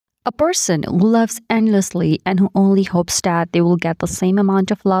A person who loves endlessly and who only hopes that they will get the same amount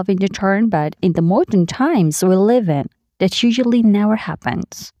of love in return, but in the modern times we live in, that usually never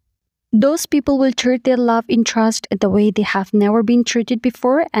happens. Those people will treat their love interest the way they have never been treated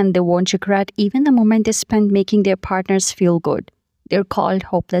before, and they won't regret even the moment they spend making their partners feel good. They're called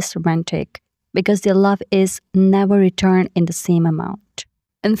hopeless romantic because their love is never returned in the same amount.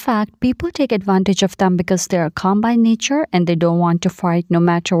 In fact, people take advantage of them because they are calm by nature and they don't want to fight no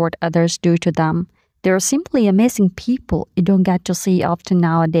matter what others do to them. They are simply amazing people you don't get to see often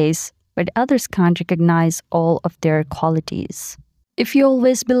nowadays, but others can't recognize all of their qualities. If you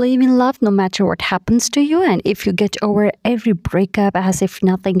always believe in love no matter what happens to you, and if you get over every breakup as if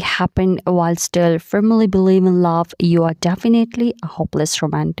nothing happened while still firmly believe in love, you are definitely a hopeless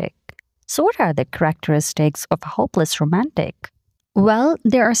romantic. So what are the characteristics of a hopeless romantic? Well,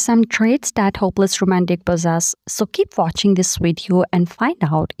 there are some traits that hopeless romantic possess, so keep watching this video and find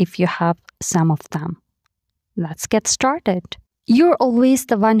out if you have some of them. Let's get started. You're always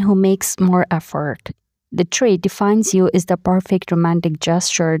the one who makes more effort. The trait defines you is the perfect romantic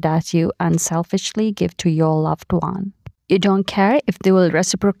gesture that you unselfishly give to your loved one. You don't care if they will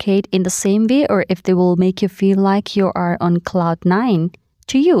reciprocate in the same way or if they will make you feel like you are on cloud nine.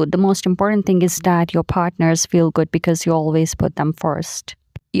 To you, the most important thing is that your partners feel good because you always put them first.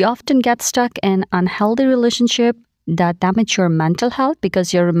 You often get stuck in unhealthy relationships that damage your mental health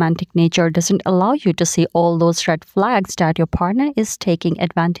because your romantic nature doesn't allow you to see all those red flags that your partner is taking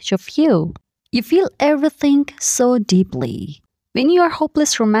advantage of you. You feel everything so deeply. When you are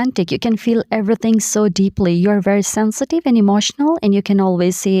hopeless romantic, you can feel everything so deeply. You are very sensitive and emotional, and you can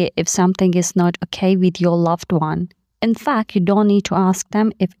always see if something is not okay with your loved one. In fact, you don't need to ask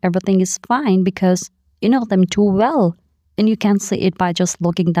them if everything is fine because you know them too well, and you can see it by just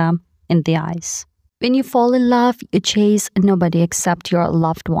looking them in the eyes. When you fall in love, you chase nobody except your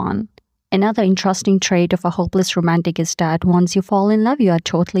loved one. Another interesting trait of a hopeless romantic is that once you fall in love, you are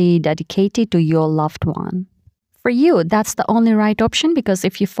totally dedicated to your loved one. For you, that's the only right option because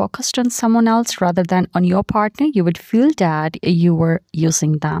if you focused on someone else rather than on your partner, you would feel that you were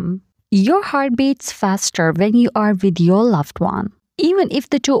using them. Your heart beats faster when you are with your loved one. Even if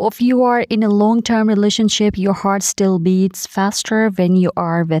the two of you are in a long-term relationship, your heart still beats faster when you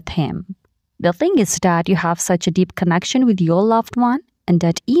are with him. The thing is that you have such a deep connection with your loved one, and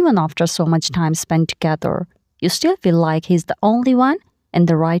that even after so much time spent together, you still feel like he's the only one and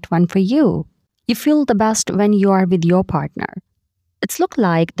the right one for you. You feel the best when you are with your partner. It's look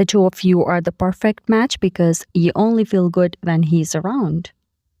like the two of you are the perfect match because you only feel good when he's around.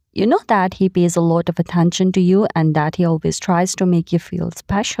 You know that he pays a lot of attention to you and that he always tries to make you feel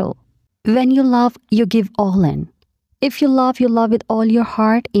special. When you love, you give all in. If you love with all your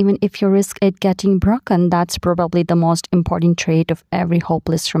heart, even if you risk it getting broken. That's probably the most important trait of every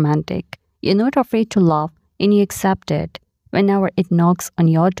hopeless romantic. You're not afraid to love and you accept it whenever it knocks on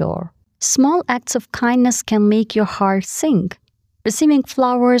your door. Small acts of kindness can make your heart sing. Receiving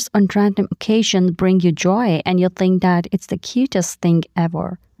flowers on random occasions bring you joy and you think that it's the cutest thing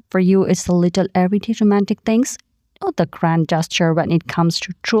ever. For you, it's the little everyday romantic things, not the grand gesture when it comes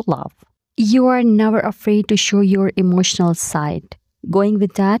to true love. You are never afraid to show your emotional side. Going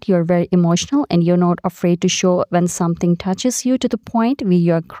with that, you're very emotional and you're not afraid to show when something touches you to the point where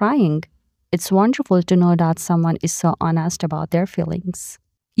you're crying. It's wonderful to know that someone is so honest about their feelings.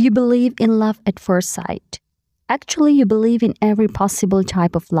 You believe in love at first sight. Actually, you believe in every possible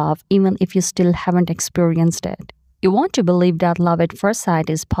type of love, even if you still haven't experienced it. You want to believe that love at first sight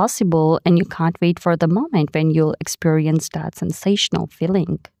is possible and you can't wait for the moment when you'll experience that sensational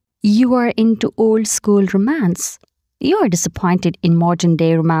feeling. You are into old school romance. You are disappointed in modern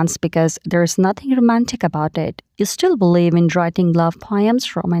day romance because there's nothing romantic about it. You still believe in writing love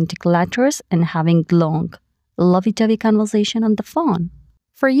poems, romantic letters, and having long, lovey-dovey conversation on the phone.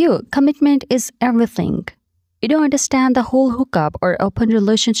 For you, commitment is everything. You don't understand the whole hookup or open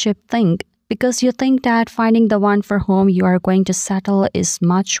relationship thing because you think that finding the one for whom you are going to settle is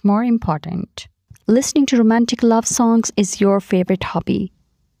much more important. Listening to romantic love songs is your favorite hobby.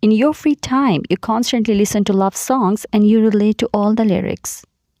 In your free time, you constantly listen to love songs and you relate to all the lyrics.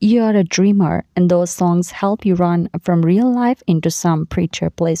 You are a dreamer and those songs help you run from real life into some prettier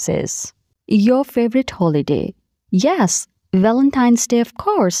places. Your favorite holiday? Yes, Valentine's Day, of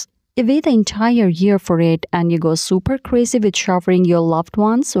course. You wait the entire year for it and you go super crazy with showering your loved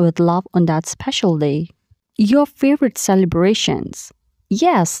ones with love on that special day. Your favorite celebrations?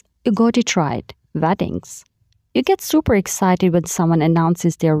 Yes, you got it right, weddings. You get super excited when someone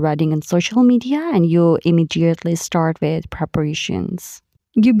announces their wedding on social media and you immediately start with preparations.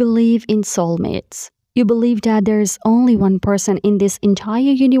 You believe in soulmates. You believe that there's only one person in this entire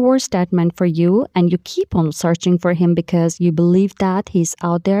universe that meant for you, and you keep on searching for him because you believe that he's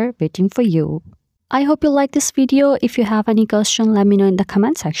out there waiting for you. I hope you like this video. If you have any question, let me know in the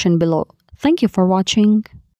comment section below. Thank you for watching.